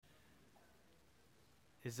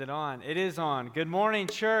Is it on? It is on. Good morning,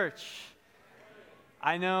 church.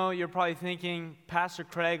 I know you're probably thinking, Pastor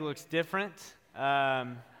Craig looks different.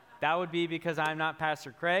 That would be because I'm not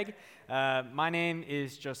Pastor Craig. My name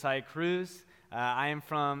is Josiah Cruz. I am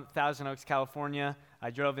from Thousand Oaks, California.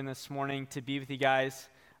 I drove in this morning to be with you guys.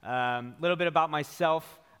 A little bit about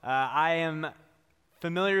myself. I am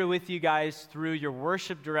familiar with you guys through your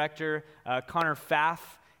worship director, Connor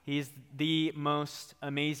Pfaff. He's the most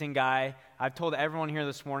amazing guy. I've told everyone here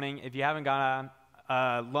this morning, if you haven't got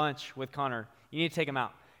lunch with Connor, you need to take him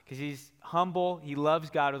out because he's humble, he loves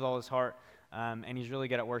God with all his heart, and he's really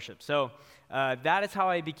good at worship. So that is how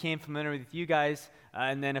I became familiar with you guys.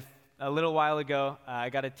 And then a little while ago, I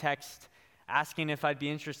got a text asking if I'd be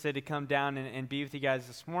interested to come down and be with you guys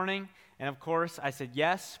this morning. And of course, I said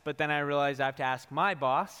yes, but then I realized I have to ask my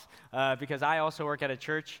boss because I also work at a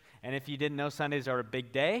church, and if you didn't know, Sundays are a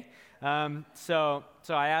big day. So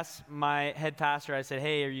I asked my head pastor, I said,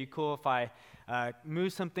 hey, are you cool if I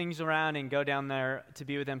move some things around and go down there to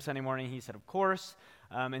be with them Sunday morning? He said, of course.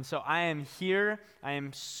 And so I am here. I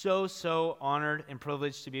am so honored and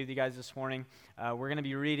privileged to be with you guys this morning. We're going to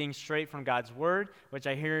be reading straight from God's Word, which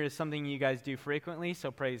I hear is something you guys do frequently,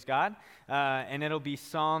 so praise God. And it'll be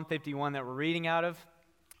Psalm 51 that we're reading out of.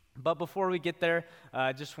 But before we get there,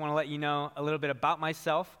 I just want to let you know a little bit about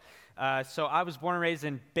myself. So I was born and raised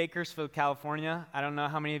in Bakersfield, California. I don't know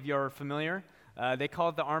how many of you are familiar. They call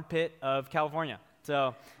it the armpit of California.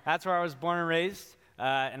 So that's where I was born and raised,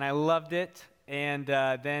 and I loved it. And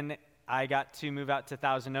then I got to move out to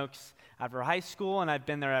Thousand Oaks after high school, and I've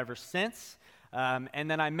been there ever since.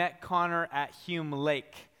 And then I met Connor at Hume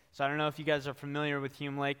Lake. So I don't know if you guys are familiar with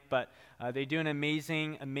Hume Lake, but they do an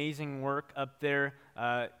amazing work up there,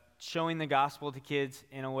 showing the gospel to kids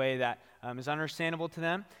in a way that is understandable to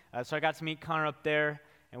them. So I got to meet Connor up there,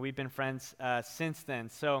 and we've been friends since then.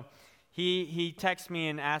 So he texted me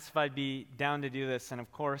and asked if I'd be down to do this, and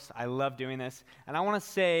of course, I love doing this. And I want to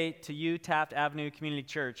say to you, Taft Avenue Community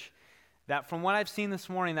Church, that from what I've seen this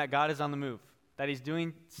morning, that God is on the move, that he's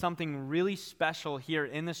doing something really special here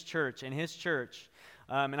in this church, in his church.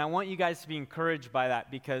 And I want you guys to be encouraged by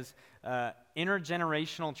that because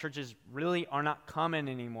intergenerational churches really are not common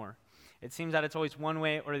anymore. It seems that it's always one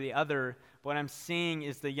way or the other. But what I'm seeing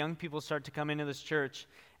is the young people start to come into this church.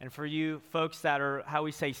 And for you folks that are, how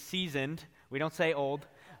we say, seasoned, we don't say old.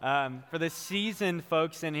 For the seasoned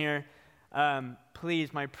folks in here,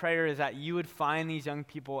 please, my prayer is that you would find these young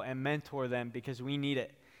people and mentor them because we need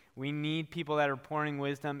it. We need people that are pouring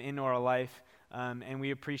wisdom into our life. And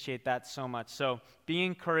we appreciate that so much. So be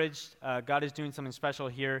encouraged. God is doing something special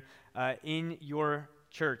here in your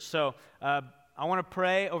church. So I want to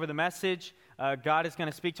pray over the message. God is going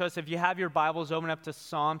to speak to us. If you have your Bibles, open up to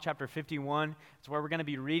Psalm chapter 51. It's where we're going to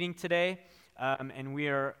be reading today. And we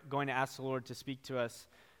are going to ask the Lord to speak to us.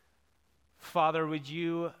 Father, would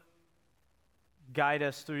you guide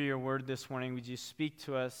us through your word this morning? Would you speak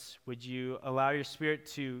to us? Would you allow your Spirit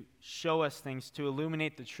to show us things, to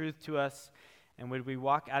illuminate the truth to us? And would we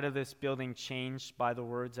walk out of this building changed by the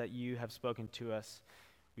words that you have spoken to us?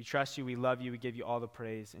 We trust you, we love you, we give you all the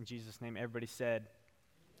praise. In Jesus' name, everybody said,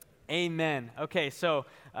 amen. Okay, so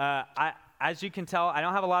as you can tell, I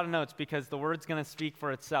don't have a lot of notes because the word's going to speak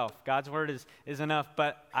for itself. God's word is enough,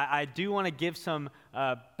 but I do want to give some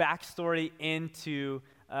backstory into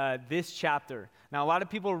this chapter. Now, a lot of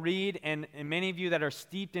people read, and many of you that are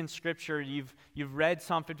steeped in Scripture, you've read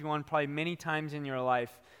Psalm 51 probably many times in your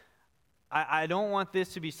life. I don't want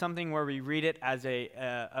this to be something where we read it as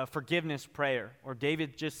a forgiveness prayer or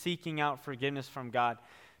David just seeking out forgiveness from God,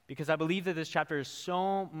 because I believe that this chapter is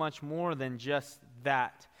so much more than just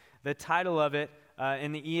that. The title of it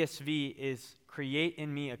in the ESV is Create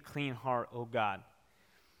in Me a Clean Heart, O God.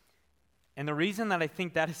 And the reason that I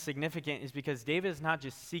think that is significant is because David is not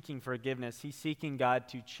just seeking forgiveness, he's seeking God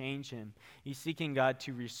to change him. He's seeking God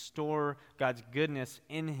to restore God's goodness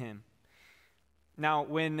in him. Now,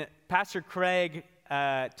 when Pastor Craig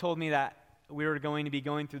told me that we were going to be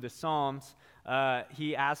going through the Psalms,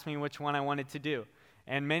 he asked me which one I wanted to do.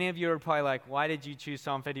 And many of you are probably like, why did you choose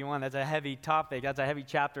Psalm 51? That's a heavy topic. That's a heavy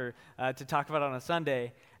chapter to talk about on a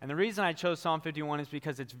Sunday. And the reason I chose Psalm 51 is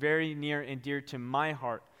because it's very near and dear to my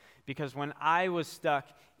heart. Because when I was stuck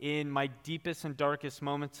in my deepest and darkest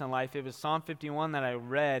moments in life, it was Psalm 51 that I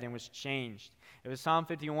read and was changed. It was Psalm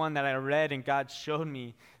 51 that I read and God showed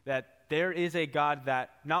me that there is a God that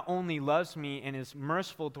not only loves me and is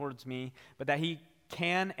merciful towards me, but that he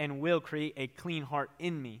can and will create a clean heart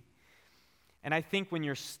in me. And I think when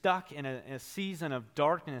you're stuck in a season of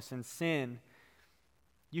darkness and sin,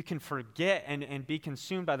 you can forget and be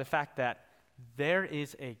consumed by the fact that there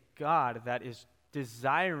is a God that is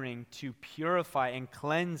desiring to purify and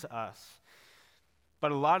cleanse us.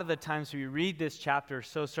 But a lot of the times we read this chapter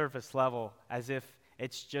so surface level, as if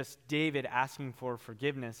it's just David asking for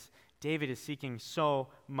forgiveness. David is seeking so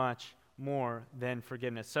much more than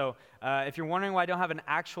forgiveness. So if you're wondering why I don't have an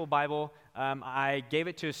actual Bible, I gave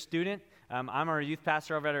it to a student. I'm our youth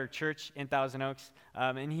pastor over at our church in Thousand Oaks,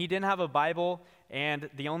 and he didn't have a Bible, and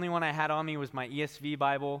the only one I had on me was my ESV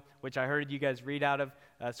Bible, which I heard you guys read out of,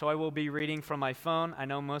 so I will be reading from my phone. I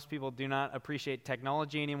know most people do not appreciate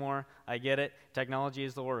technology anymore. I get it. Technology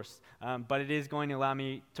is the worst, but it is going to allow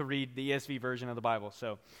me to read the ESV version of the Bible,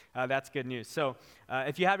 so that's good news. So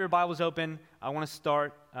if you have your Bibles open, I want to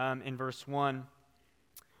start in verse 1.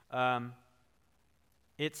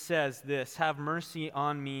 It says this, "Have mercy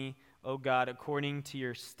on me, O God, according to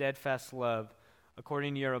your steadfast love,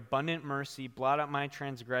 according to your abundant mercy, blot out my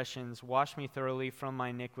transgressions, wash me thoroughly from my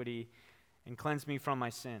iniquity, and cleanse me from my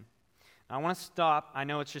sin." Now, I want to stop. I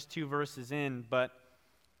know it's just 2 verses in, but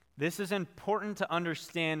this is important to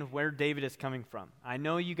understand where David is coming from. I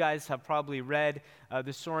know you guys have probably read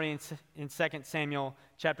the story in 2 Samuel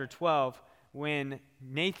chapter 12 when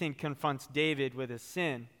Nathan confronts David with his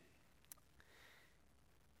sin.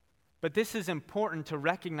 But this is important to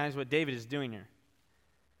recognize what David is doing here.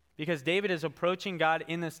 Because David is approaching God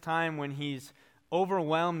in this time when he's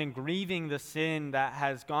overwhelmed and grieving the sin that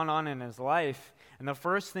has gone on in his life. And the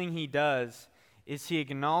first thing he does is he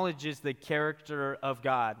acknowledges the character of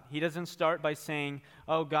God. He doesn't start by saying,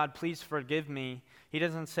 "Oh, God, please forgive me." He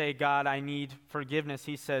doesn't say, "God, I need forgiveness."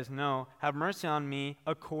 He says, "No, have mercy on me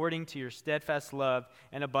according to your steadfast love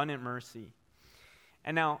and abundant mercy."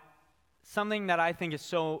 And now, something that I think is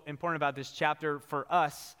so important about this chapter for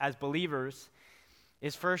us as believers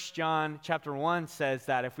is 1 John chapter 1 says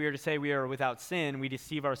that if we are to say we are without sin, we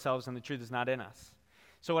deceive ourselves and the truth is not in us.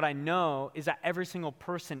 So what I know is that every single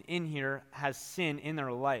person in here has sin in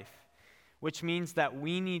their life, which means that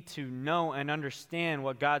we need to know and understand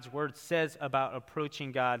what God's word says about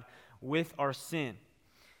approaching God with our sin.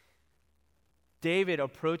 David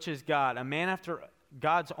approaches God, a man after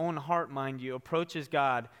God's own heart, mind you, approaches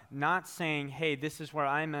God, not saying, "Hey, this is where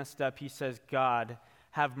I messed up." He says, "God,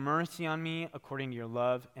 have mercy on me according to your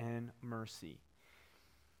love and mercy."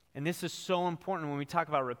 And this is so important when we talk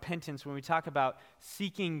about repentance, when we talk about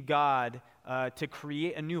seeking God to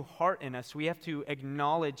create a new heart in us. We have to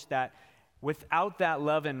acknowledge that without that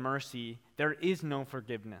love and mercy, there is no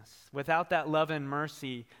forgiveness. Without that love and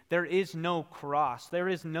mercy, there is no cross. There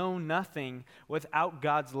is no nothing without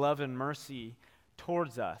God's love and mercy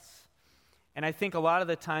towards us. And I think a lot of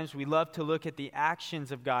the times we love to look at the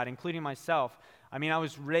actions of God, including myself. I mean, I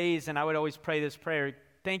was raised and I would always pray this prayer,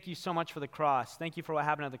 "Thank you so much for the cross. Thank you for what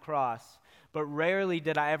happened at the cross." But rarely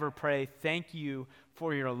did I ever pray, "Thank you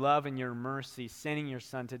for your love and your mercy, sending your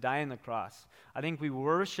son to die on the cross." I think we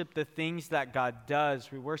worship the things that God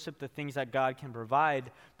does. We worship the things that God can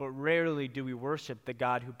provide, but rarely do we worship the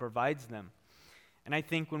God who provides them. And I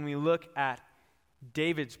think when we look at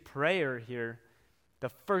David's prayer here, the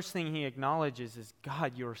first thing he acknowledges is,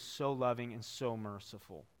 "God, you are so loving and so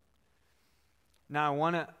merciful." Now,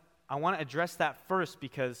 I want to address that first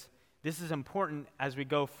because this is important as we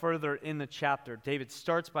go further in the chapter. David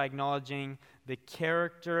starts by acknowledging the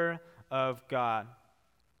character of God.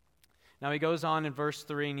 Now, he goes on in verse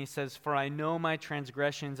 3 and he says, "For I know my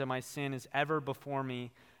transgressions and my sin is ever before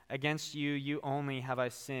me. Against you, you only have I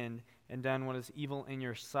sinned and done what is evil in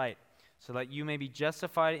your sight, so that you may be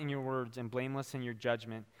justified in your words and blameless in your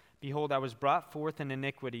judgment. Behold, I was brought forth in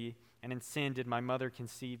iniquity, and in sin did my mother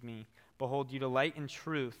conceive me. Behold, you delight in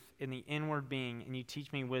truth in the inward being, and you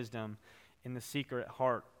teach me wisdom in the secret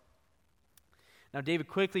heart." Now, David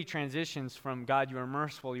quickly transitions from, "God, you are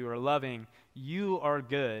merciful, you are loving, you are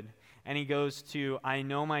good," and he goes to, "I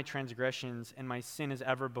know my transgressions, and my sin is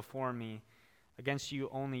ever before me. Against you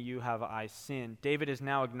only you have I sinned." David is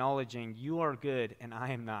now acknowledging, "You are good, and I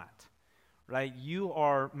am not." Right? "You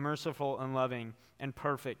are merciful and loving and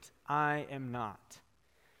perfect. I am not."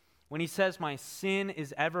 When he says, "My sin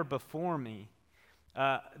is ever before me,"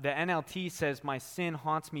 the NLT says, "My sin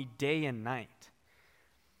haunts me day and night."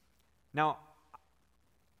 Now,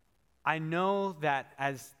 I know that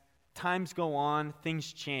as times go on,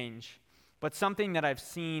 things change, but something that I've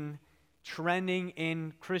seen trending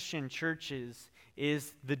in Christian churches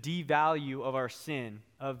is the devalue of our sin,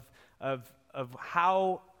 of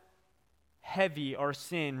how heavy our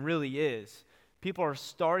sin really is. People are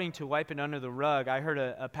starting to wipe it under the rug. I heard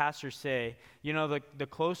a pastor say, the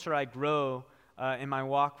closer I grow in my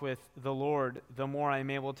walk with the Lord, the more I'm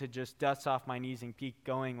able to just dust off my knees and keep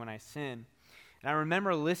going when I sin. And I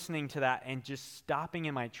remember listening to that and just stopping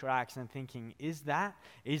in my tracks and thinking, is that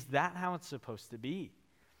how it's supposed to be?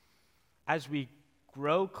 As we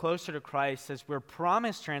grow closer to Christ, as we're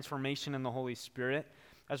promised transformation in the Holy Spirit,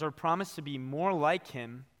 as we're promised to be more like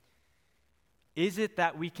Him, is it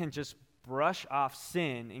that we can just brush off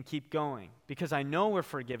sin and keep going? Because I know we're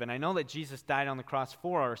forgiven. I know that Jesus died on the cross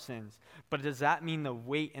for our sins. But does that mean the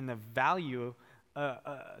weight and the value,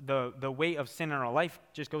 the weight of sin in our life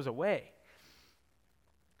just goes away?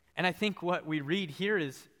 And I think what we read here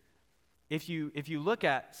is, if you look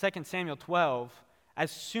at 2 Samuel 12,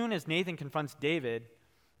 as soon as Nathan confronts David,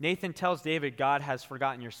 Nathan tells David, God has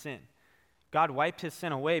forgotten your sin. God wiped his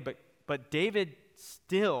sin away, but David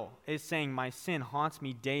still is saying, my sin haunts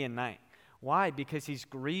me day and night. Why? Because he's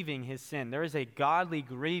grieving his sin. There is a godly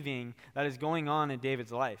grieving that is going on in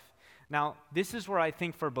David's life. Now, this is where I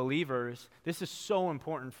think for believers, this is so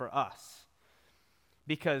important for us.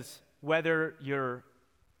 Because whether you're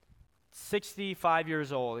 65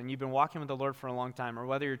 years old and you've been walking with the Lord for a long time, or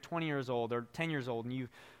whether you're 20 years old or 10 years old and you've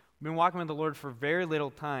been walking with the Lord for very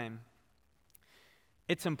little time,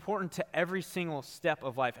 it's important to every single step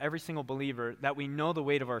of life, every single believer, that we know the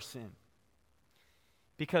weight of our sin.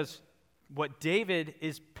 Because what David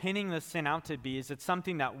is pinning the sin out to be is it's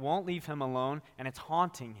something that won't leave him alone, and it's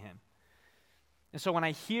haunting him. And so when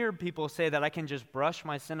I hear people say that I can just brush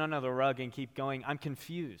my sin under the rug and keep going, I'm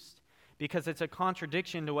confused. Because it's a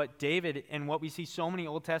contradiction to what David and what we see so many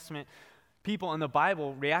Old Testament people in the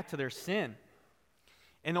Bible react to their sin.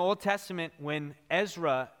 In the Old Testament, when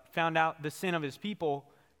Ezra found out the sin of his people,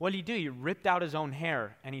 what did he do? He ripped out his own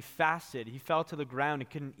hair and he fasted. He fell to the ground and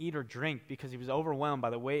couldn't eat or drink because he was overwhelmed by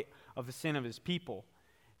the weight of the sin of his people.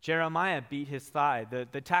 Jeremiah beat his thigh.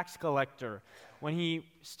 The tax collector, when he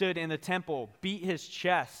stood in the temple, beat his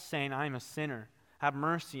chest, saying, I'm a sinner. Have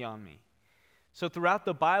mercy on me. So throughout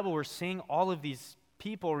the Bible, we're seeing all of these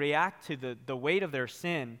people react to the weight of their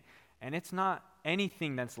sin, and it's not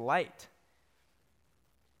anything that's light.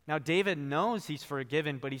 Now, David knows he's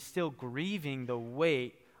forgiven, but he's still grieving the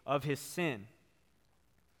weight of his sin.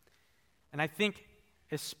 And I think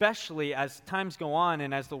especially as times go on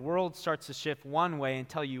and as the world starts to shift one way and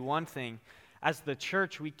tell you one thing, as the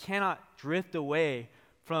church, we cannot drift away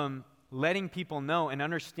from letting people know and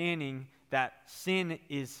understanding that sin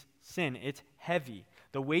is sin. It's heavy.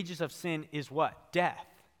 The wages of sin is what? Death.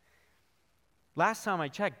 Last time I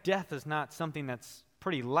checked, death is not something that's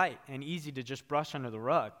pretty light and easy to just brush under the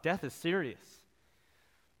rug. Death is serious.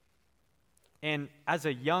 And as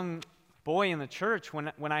a young boy in the church,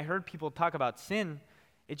 when I heard people talk about sin,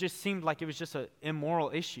 it just seemed like it was just an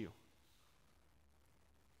immoral issue.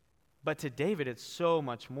 But to David, it's so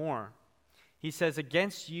much more. He says,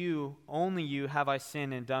 against you, only you, have I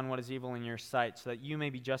sinned and done what is evil in your sight, so that you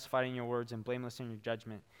may be justified in your words and blameless in your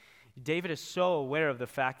judgment. David is so aware of the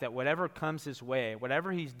fact that whatever comes his way,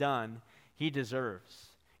 whatever he's done, he deserves.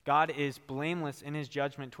 God is blameless in his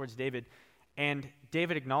judgment towards David. And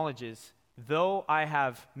David acknowledges, though I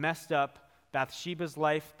have messed up Bathsheba's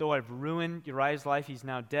life, though I've ruined Uriah's life, he's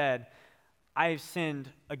now dead, I have sinned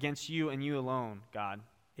against you and you alone, God.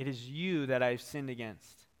 It is you that I've sinned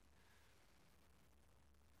against.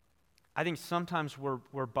 I think sometimes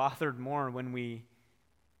we're bothered more when we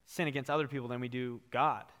sin against other people than we do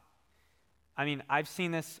God. I mean, I've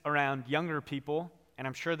seen this around younger people, and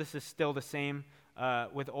I'm sure this is still the same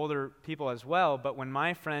with older people as well, but when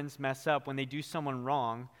my friends mess up, when they do someone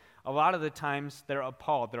wrong, a lot of the times they're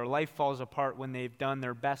appalled. Their life falls apart when they've done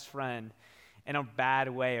their best friend in a bad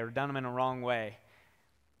way or done them in a wrong way.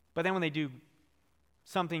 But then when they do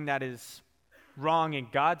something that is wrong in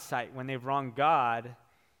God's sight, when they've wronged God,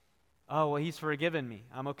 oh, well, he's forgiven me.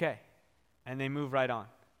 I'm okay. And they move right on.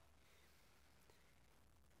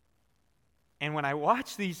 And when I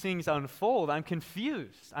watch these things unfold, I'm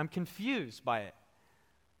confused. I'm confused by it.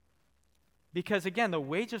 Because again, the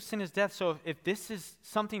wage of sin is death. So if this is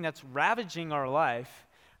something that's ravaging our life,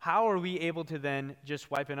 how are we able to then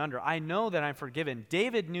just wipe it under? I know that I'm forgiven.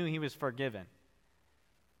 David knew he was forgiven.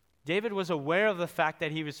 David was aware of the fact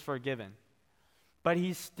that he was forgiven. But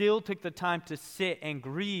he still took the time to sit and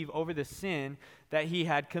grieve over the sin that he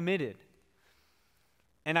had committed.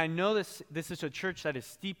 And I know this is a church that is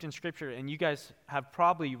steeped in Scripture, and you guys have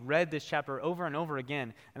probably read this chapter over and over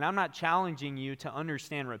again. And I'm not challenging you to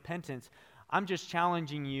understand repentance. I'm just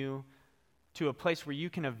challenging you to a place where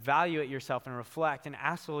you can evaluate yourself and reflect and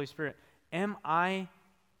ask the Holy Spirit, am I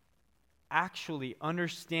actually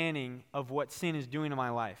understanding of what sin is doing to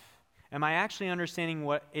my life? Am I actually understanding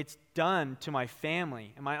what it's done to my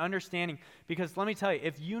family? Am I understanding? Because let me tell you,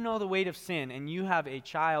 if you know the weight of sin and you have a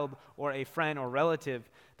child or a friend or relative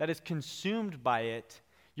that is consumed by it,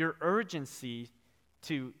 Your urgency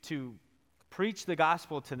to preach the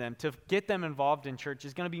gospel to them, to get them involved in church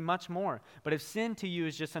is going to be much more. But if sin to you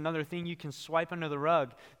is just another thing you can swipe under the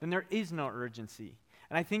rug, then there is no urgency.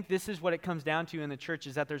 And I think this is what it comes down to in the church,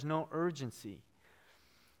 is that there's no urgency.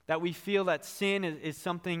 That we feel that sin is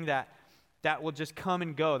something that will just come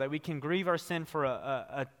and go, that we can grieve our sin for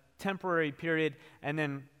a temporary period and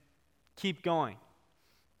then keep going.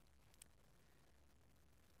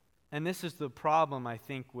 And this is the problem, I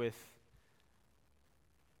think, with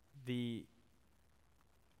the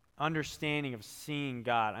understanding of seeing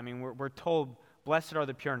God. I mean, we're told, blessed are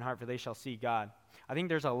the pure in heart, for they shall see God. I think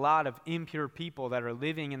there's a lot of impure people that are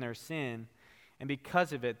living in their sin, and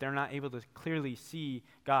because of it, they're not able to clearly see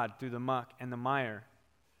God through the muck and the mire.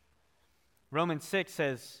 Romans 6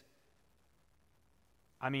 says,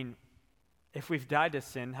 I mean, if we've died to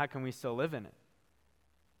sin, how can we still live in it?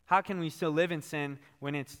 How can we still live in sin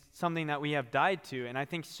when it's something that we have died to? And I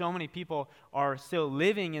think so many people are still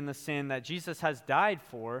living in the sin that Jesus has died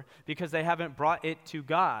for because they haven't brought it to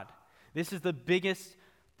God. This is the biggest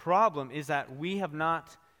problem, is that we have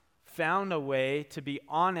not found a way to be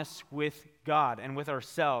honest with God and with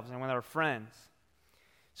ourselves and with our friends.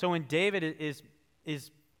 So when David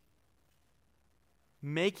is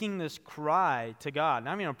making this cry to God,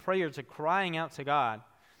 not even a prayer, it's a crying out to God.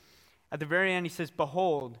 At the very end, he says,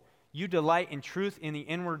 behold, you delight in truth in the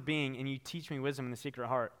inward being, and you teach me wisdom in the secret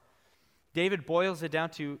heart. David boils it down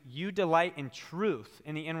to, you delight in truth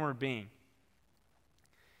in the inward being.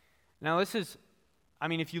 Now this is, I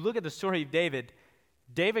mean, if you look at the story of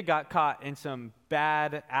David got caught in some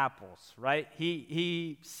bad apples, right?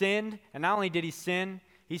 He sinned, and not only did he sin,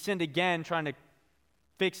 he sinned again trying to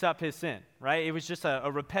fix up his sin, right? It was just a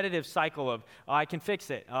repetitive cycle of, oh, I can fix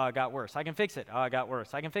it. Oh, it got worse. I can fix it. Oh, it got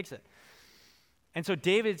worse. I can fix it. And so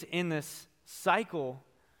David's in this cycle.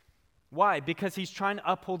 Why? Because he's trying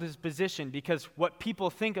to uphold his position, because what people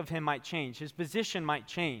think of him might change. His position might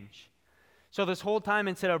change. So this whole time,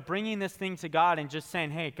 instead of bringing this thing to God and just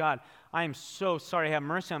saying, hey, God, I am so sorry. Have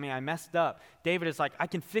mercy on me. I messed up. David is like, I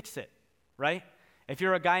can fix it, right? If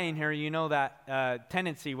you're a guy in here, you know that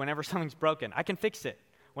tendency whenever something's broken. I can fix it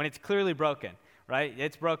when it's clearly broken, right?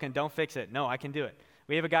 It's broken. Don't fix it. No, I can do it.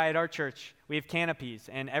 We have a guy at our church. We have canopies,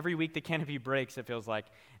 and every week the canopy breaks, it feels like.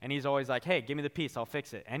 And he's always like, hey, give me the piece. I'll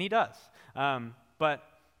fix it. And he does.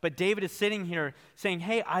 But David is sitting here saying,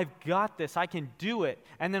 hey, I've got this. I can do it.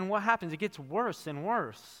 And then what happens? It gets worse and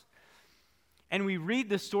worse. And we read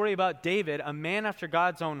the story about David, a man after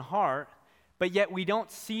God's own heart, but yet we don't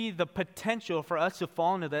see the potential for us to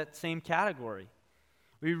fall into that same category.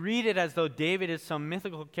 We read it as though David is some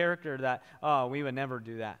mythical character that, oh, we would never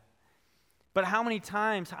do that. But how many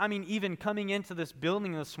times, I mean, even coming into this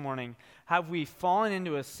building this morning, have we fallen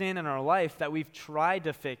into a sin in our life that we've tried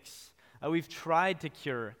to fix, we've tried to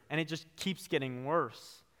cure, and it just keeps getting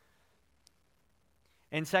worse?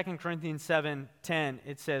 In 2 Corinthians 7:10,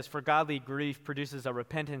 it says, for godly grief produces a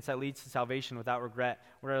repentance that leads to salvation without regret,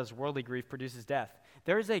 whereas worldly grief produces death.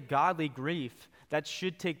 There is a godly grief that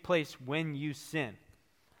should take place when you sin.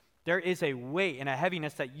 There is a weight and a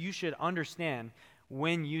heaviness that you should understand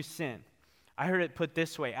when you sin. I heard it put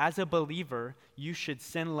this way: as a believer, you should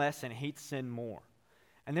sin less and hate sin more.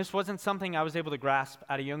 And this wasn't something I was able to grasp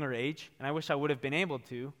at a younger age, and I wish I would have been able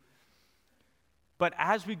to. But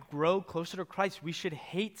as we grow closer to Christ, we should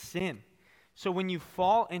hate sin. So when you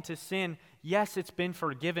fall into sin, yes, it's been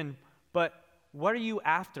forgiven, but what are you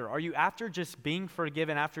after? Are you after just being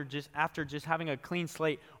forgiven, after just having a clean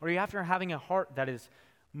slate? Or are you after having a heart that is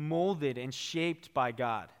molded and shaped by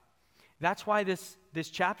God? That's why this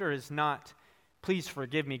chapter is not, please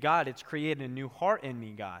forgive me, God. It's created a new heart in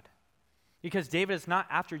me, God. Because David is not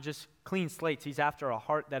after just clean slates. He's after a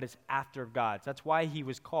heart that is after God's. That's why he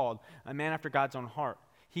was called a man after God's own heart.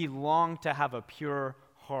 He longed to have a pure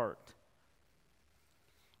heart.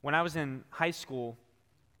 When I was in high school,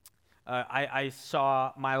 I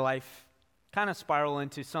saw my life kind of spiral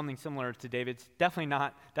into something similar to David's. Definitely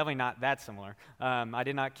not that similar. I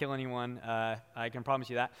did not kill anyone. I can promise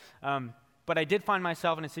you that. But I did find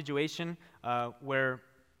myself in a situation where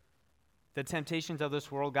the temptations of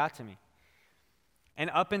this world got to me. And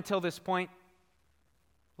up until this point,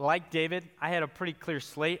 like David, I had a pretty clear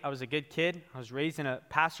slate. I was a good kid. I was raised in a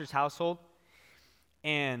pastor's household.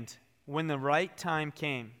 And when the right time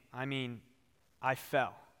came, I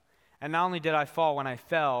fell. And not only did I fall, when I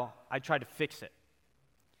fell, I tried to fix it.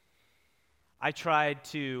 I tried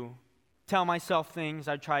to tell myself things.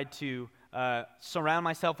 I tried to surround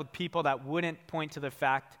myself with people that wouldn't point to the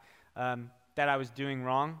fact that I was doing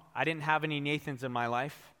wrong. I didn't have any Nathans in my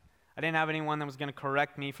life. I didn't have anyone that was going to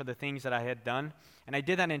correct me for the things that I had done. And I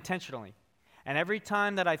did that intentionally. And every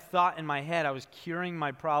time that I thought in my head I was curing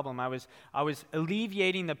my problem, I was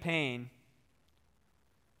alleviating the pain,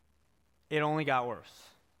 it only got worse.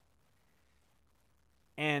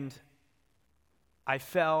 And I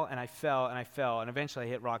fell and I fell and I fell, and eventually I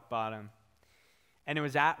hit rock bottom. And it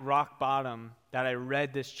was at rock bottom that I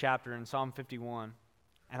read this chapter in Psalm 51,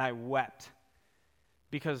 and I wept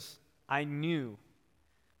because I knew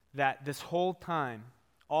that this whole time,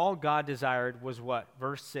 all God desired was what?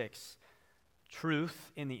 Verse 6,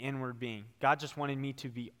 truth in the inward being. God just wanted me to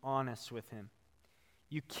be honest with him.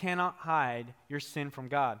 You cannot hide your sin from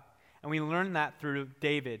God. And we learned that through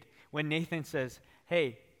David. When Nathan says,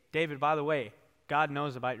 hey, David, by the way, God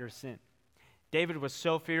knows about your sin. David was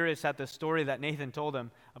so furious at the story that Nathan told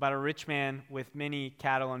him about a rich man with many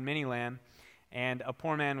cattle and many lamb and a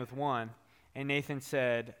poor man with one. And Nathan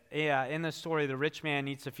said, yeah, in the story, the rich man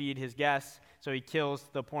needs to feed his guests, so he kills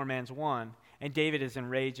the poor man's one. And David is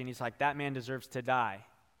enraged, and he's like, that man deserves to die.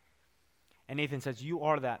 And Nathan says, you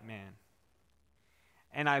are that man.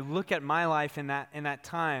 And I look at my life in that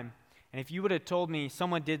time, and if you would have told me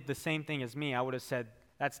someone did the same thing as me, I would have said,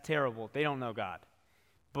 that's terrible. They don't know God.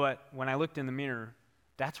 But when I looked in the mirror,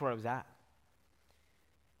 that's where I was at.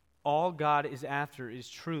 All God is after is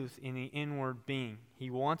truth in the inward being.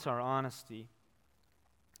 He wants our honesty.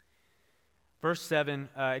 Verse 7,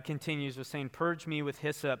 it continues with saying, purge me with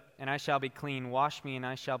hyssop, and I shall be clean. Wash me, and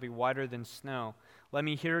I shall be whiter than snow. Let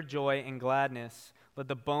me hear joy and gladness. Let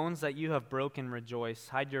the bones that you have broken rejoice.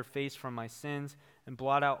 Hide your face from my sins, and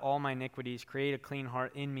blot out all my iniquities. Create a clean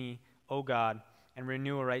heart in me, O God, and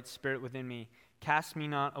renew a right spirit within me. Cast me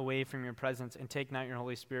not away from your presence, and take not your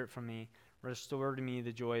Holy Spirit from me. Restore to me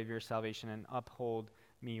the joy of your salvation, and uphold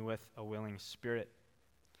me with a willing spirit.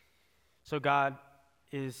 So God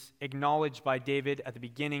is acknowledged by David at the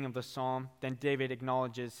beginning of the psalm. Then David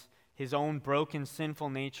acknowledges his own broken, sinful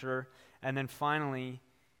nature. And then finally,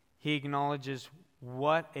 he acknowledges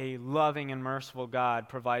what a loving and merciful God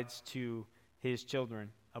provides to his children,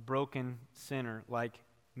 a broken sinner like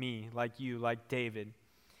me, like you, like David.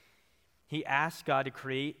 He asks God to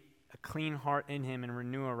create a clean heart in him and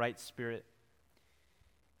renew a right spirit.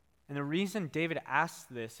 And the reason David asks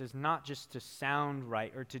this is not just to sound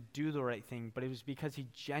right or to do the right thing, but it was because he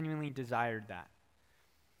genuinely desired that.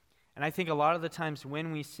 And I think a lot of the times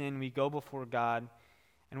when we sin, we go before God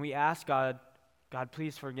and we ask God, God,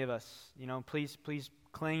 please forgive us. Please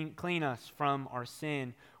clean us from our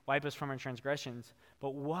sin, wipe us from our transgressions.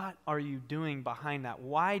 But what are you doing behind that?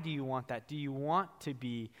 Why do you want that? Do you want to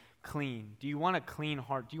be clean? Do you want a clean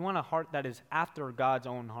heart? Do you want a heart that is after God's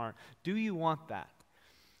own heart? Do you want that?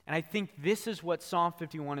 And I think this is what Psalm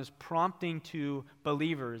 51 is prompting to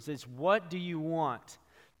believers, is what do you want?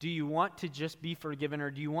 Do you want to just be forgiven, or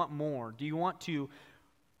do you want more? Do you want to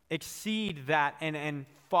exceed that and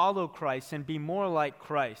follow Christ and be more like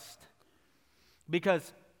Christ?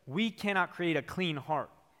 Because we cannot create a clean heart.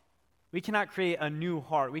 We cannot create a new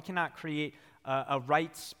heart. We cannot create a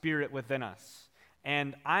right spirit within us.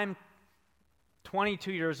 And I'm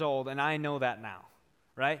 22 years old, and I know that now,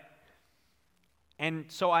 right? And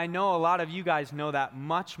so I know a lot of you guys know that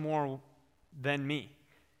much more than me,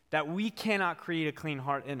 that we cannot create a clean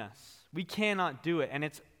heart in us. We cannot do it. And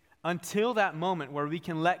it's until that moment where we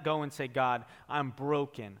can let go and say, God, I'm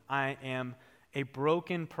broken. I am a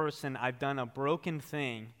broken person. I've done a broken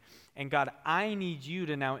thing. And God, I need you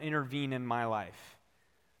to now intervene in my life.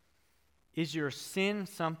 Is your sin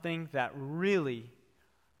something that really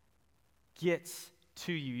gets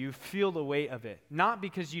to you? You feel the weight of it. Not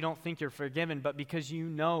because you don't think you're forgiven, but because you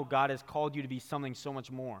know God has called you to be something so much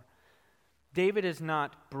more. David is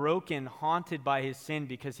not broken, haunted by his sin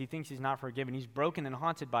because he thinks he's not forgiven. He's broken and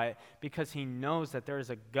haunted by it because he knows that there is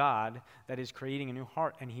a God that is creating a new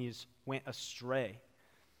heart, and he's went astray.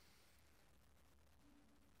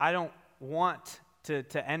 I don't want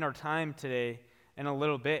to end our time today in a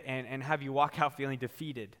little bit and have you walk out feeling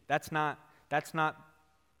defeated. That's not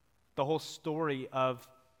the whole story of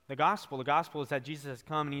the gospel. The gospel is that Jesus has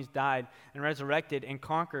come and he's died and resurrected and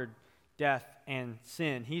conquered death and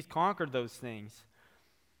sin. He's conquered those things.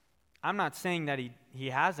 I'm not saying that he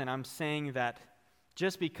hasn't. I'm saying that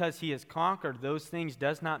just because he has conquered those things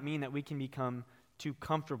does not mean that we can become too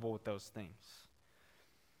comfortable with those things.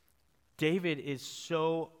 David is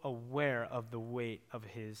so aware of the weight of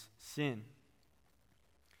his sin.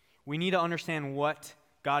 We need to understand what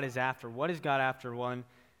God is after. What is God after? Well,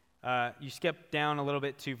 you skip down a little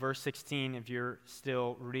bit to verse 16 if you're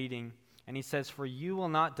still reading. And he says, for you will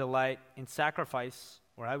not delight in sacrifice,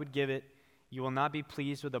 or I would give it. You will not be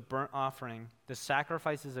pleased with a burnt offering. The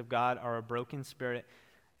sacrifices of God are a broken spirit,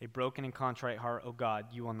 a broken and contrite heart, O God,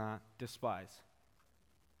 you will not despise.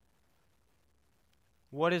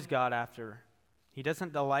 What is God after? He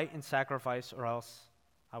doesn't delight in sacrifice, or else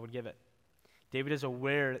I would give it. David is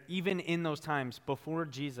aware, even in those times before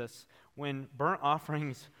Jesus, when burnt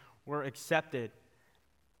offerings were accepted,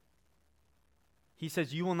 he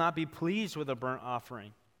says, you will not be pleased with a burnt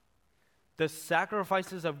offering. The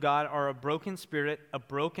sacrifices of God are a broken spirit, a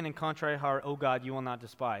broken and contrite heart, O God, you will not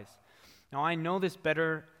despise. Now, I know this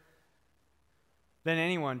better than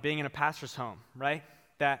anyone being in a pastor's home, right?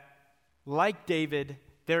 That, like David,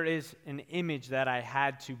 there is an image that I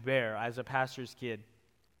had to bear as a pastor's kid.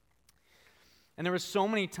 And there were so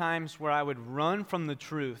many times where I would run from the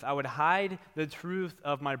truth. I would hide the truth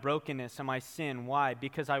of my brokenness and my sin. Why?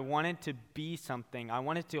 Because I wanted to be something. I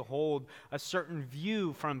wanted to hold a certain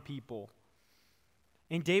view from people.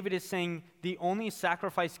 And David is saying the only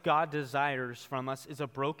sacrifice God desires from us is a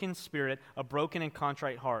broken spirit, a broken and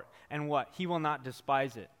contrite heart. And what? He will not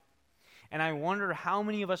despise it. And I wonder how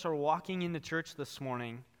many of us are walking into church this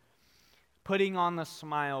morning, putting on the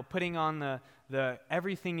smile, putting on the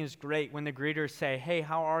everything is great when the greeters say, hey,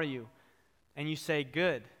 how are you? And you say,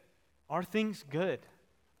 good. Are things good?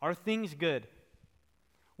 Are things good?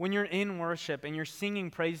 When you're in worship and you're singing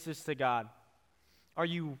praises to God, are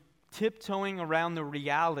you tiptoeing around the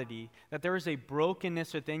reality that there is a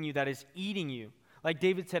brokenness within you that is eating you? Like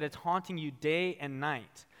David said, it's haunting you day and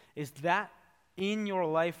night. Is that in your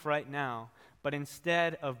life right now? But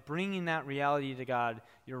instead of bringing that reality to God,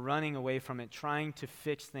 you're running away from it, trying to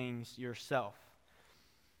fix things yourself.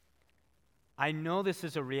 I know this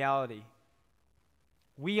is a reality.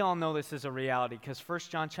 We all know this is a reality because 1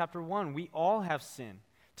 John chapter 1, we all have sin.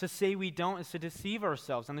 To say we don't is to deceive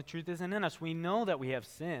ourselves, and the truth isn't in us. We know that we have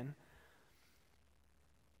sin.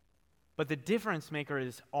 But the difference maker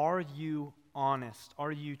is, are you honest?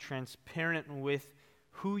 Are you transparent with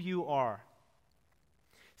who you are?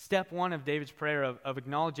 Step one of David's prayer of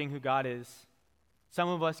acknowledging who God is. Some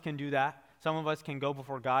of us can do that. Some of us can go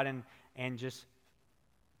before God and just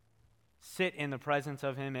sit in the presence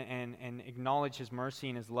of him and acknowledge his mercy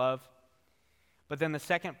and his love. But then the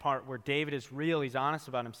second part where David is real, he's honest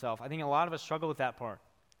about himself. I think a lot of us struggle with that part.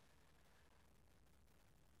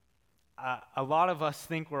 A lot of us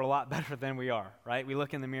think we're a lot better than we are, right? We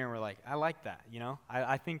look in the mirror and we're like, I like that, you know?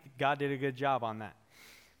 I think God did a good job on that.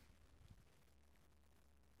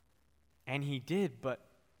 And he did, but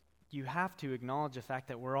you have to acknowledge the fact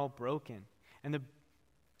that we're all broken. And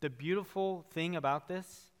the beautiful thing about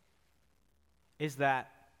this is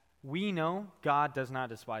that we know God does not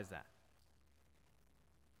despise that.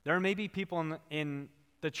 There may be people in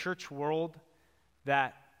the church world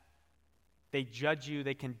that they judge you,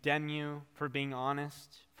 they condemn you for being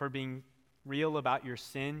honest, for being real about your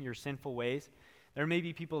sin, your sinful ways. There may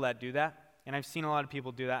be people that do that, and I've seen a lot of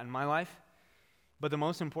people do that in my life. But the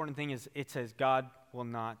most important thing is it says God will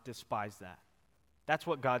not despise that. That's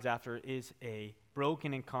what God's after, is a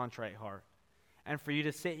broken and contrite heart. And for you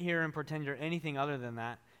to sit here and pretend you're anything other than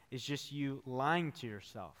that is just you lying to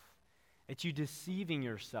yourself. It's you deceiving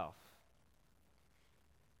yourself.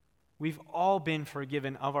 We've all been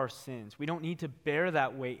forgiven of our sins. We don't need to bear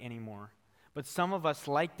that weight anymore. But some of us,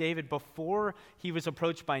 like David, before he was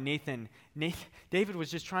approached by Nathan, David was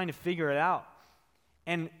just trying to figure it out.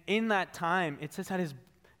 And in that time, it says that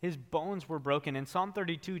his bones were broken. In Psalm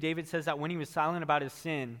 32, David says that when he was silent about his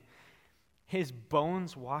sin, his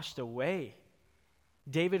bones washed away.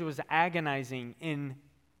 David was agonizing in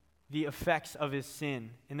the effects of his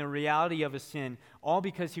sin, in the reality of his sin, all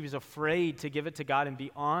because he was afraid to give it to God and be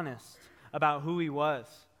honest about who he was.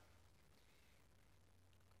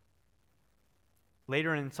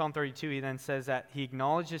 Later in Psalm 32, he then says that he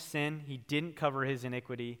acknowledged his sin, he didn't cover his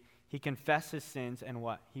iniquity, he confessed his sins, and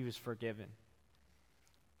what? He was forgiven.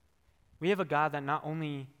 We have a God that not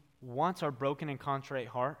only wants our broken and contrite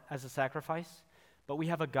heart as a sacrifice, but we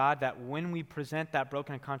have a God that when we present that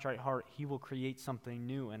broken and contrite heart, he will create something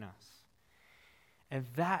new in us. And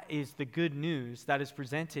that is the good news that is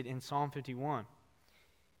presented in Psalm 51.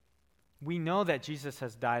 We know that Jesus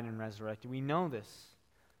has died and resurrected. We know this.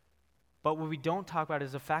 But what we don't talk about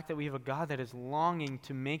is the fact that we have a God that is longing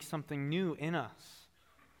to make something new in us.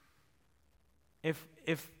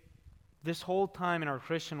 If this whole time in our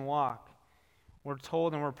Christian walk, we're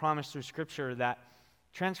told and we're promised through Scripture that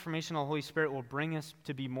transformation of the Holy Spirit will bring us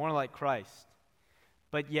to be more like Christ,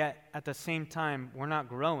 but yet at the same time we're not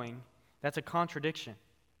growing, that's a contradiction.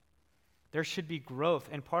 There should be growth,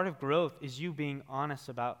 and part of growth is you being honest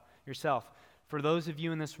about yourself. For those of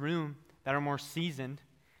you in this room that are more seasoned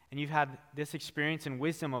and you've had this experience and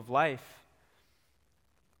wisdom of life,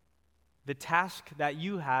 the task that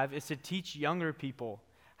you have is to teach younger people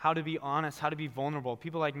how to be honest, how to be vulnerable.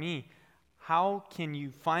 People like me, how can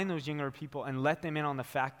you find those younger people and let them in on the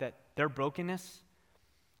fact that their brokenness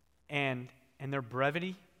and their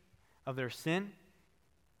brevity of their sin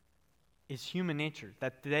is human nature,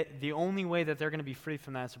 that the only way that they're going to be free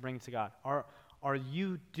from that is to bring it to God? Are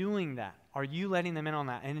you doing that? Are you letting them in on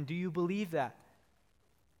that? And do you believe that?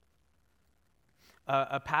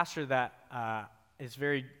 A pastor that is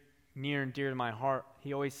very near and dear to my heart,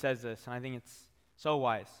 he always says this, and I think it's so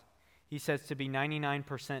wise. He says to be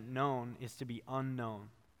 99% known is to be unknown.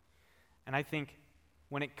 And I think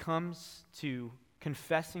when it comes to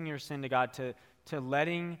confessing your sin to God, to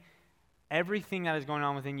letting everything that is going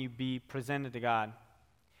on within you be presented to God,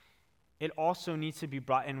 it also needs to be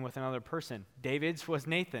brought in with another person. David's was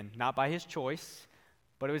Nathan, not by his choice,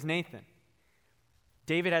 but it was Nathan.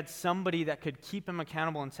 David had somebody that could keep him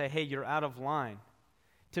accountable and say, hey, you're out of line.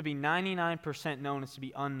 To be 99% known is to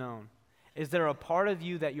be unknown. Is there a part of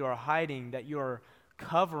you that you are hiding, that you are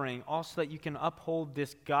covering, also that you can uphold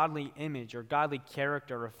this godly image or godly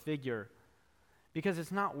character or figure? Because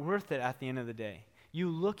it's not worth it at the end of the day. You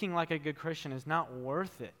looking like a good Christian is not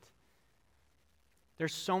worth it.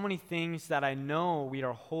 There's so many things that I know we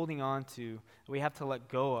are holding on to that we have to let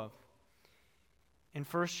go of. In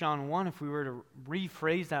 1 John 1, if we were to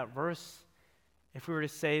rephrase that verse, if we were to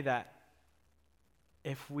say that,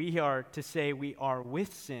 if we are to say we are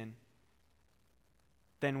with sin,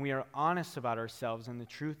 then we are honest about ourselves and the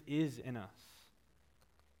truth is in us.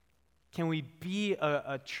 Can we be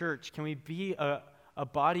a church? Can we be a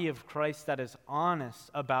body of Christ that is honest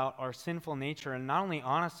about our sinful nature, and not only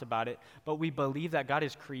honest about it, but we believe that God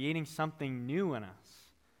is creating something new in us?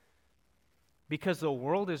 Because the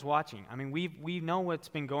world is watching. I mean, we know what's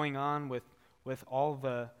been going on with all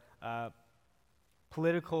the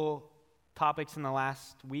political topics in the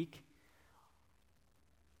last week.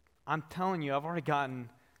 I'm telling you, I've already gotten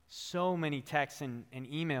so many texts and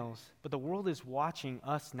emails, but the world is watching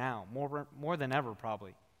us now, more than ever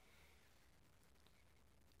probably.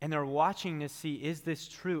 And they're watching to see, is this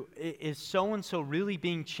true? Is so-and-so really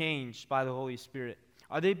being changed by the Holy Spirit?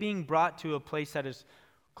 Are they being brought to a place that is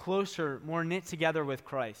closer, more knit together with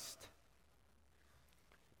Christ?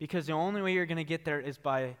 Because the only way you're going to get there is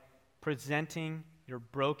by presenting your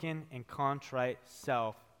broken and contrite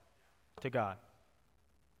self to God.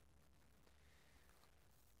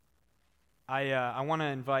 I want to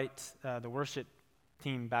invite the worship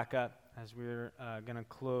team back up as we're going to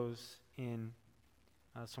close in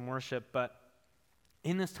some worship. But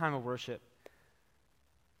in this time of worship,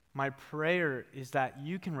 my prayer is that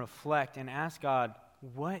you can reflect and ask God,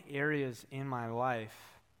 what areas in my life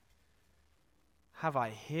have I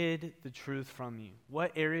hid the truth from you?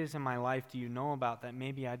 What areas in my life do you know about that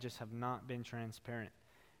maybe I just have not been transparent?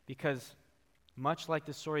 Because much like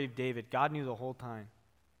the story of David, God knew the whole time.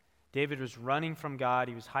 David was running from God.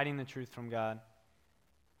 He was hiding the truth from God.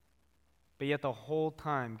 But yet the whole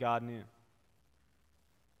time, God knew.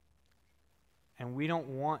 And we don't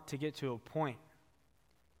want to get to a point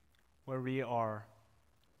where we are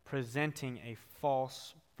presenting a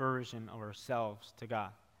false version of ourselves to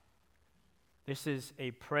God. This is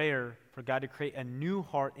a prayer for God to create a new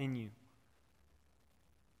heart in you.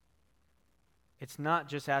 It's not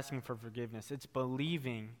just asking for forgiveness. It's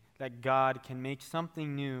believing that God can make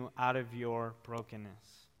something new out of your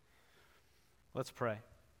brokenness. Let's pray.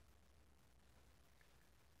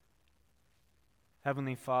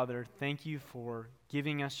 Heavenly Father, thank you for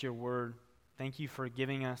giving us your word. Thank you for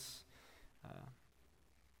giving us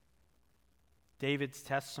David's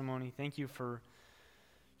testimony. Thank you for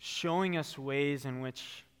showing us ways in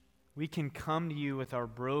which we can come to you with our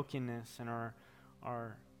brokenness and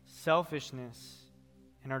our selfishness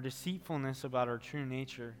and our deceitfulness about our true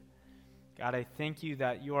nature. God, I thank you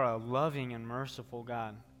that you are a loving and merciful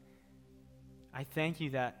God. I thank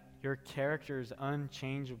you that your character is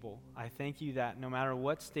unchangeable. I thank you that no matter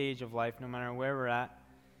what stage of life, no matter where we're at,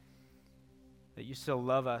 that you still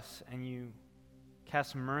love us and you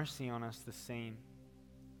cast mercy on us the same.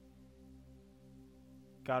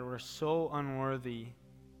 God, we're so unworthy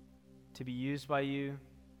to be used by you,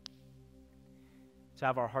 to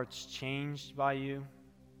have our hearts changed by you.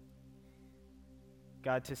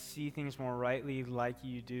 God, to see things more rightly like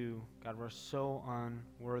you do. God, we're so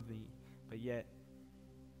unworthy, but yet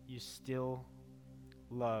you still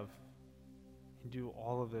love and do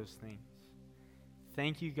all of those things.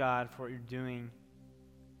 Thank you, God, for what you're doing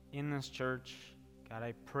in this church. God,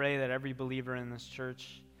 I pray that every believer in this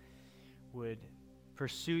church would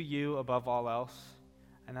pursue you above all else,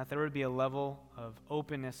 and that there would be a level of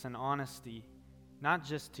openness and honesty, not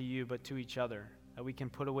just to you, but to each other, that we can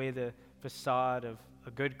put away the facade of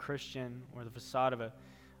a good Christian or the facade of a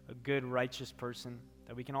good righteous person,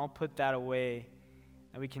 that we can all put that away,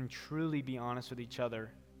 that we can truly be honest with each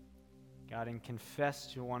other, God, and confess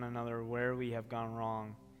to one another where we have gone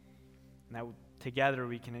wrong, and that together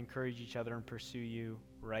we can encourage each other and pursue you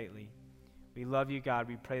rightly. We love you, God.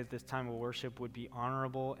 We pray that this time of worship would be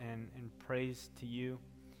honorable and praise to you.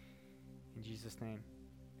 In Jesus' name,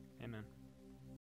 amen.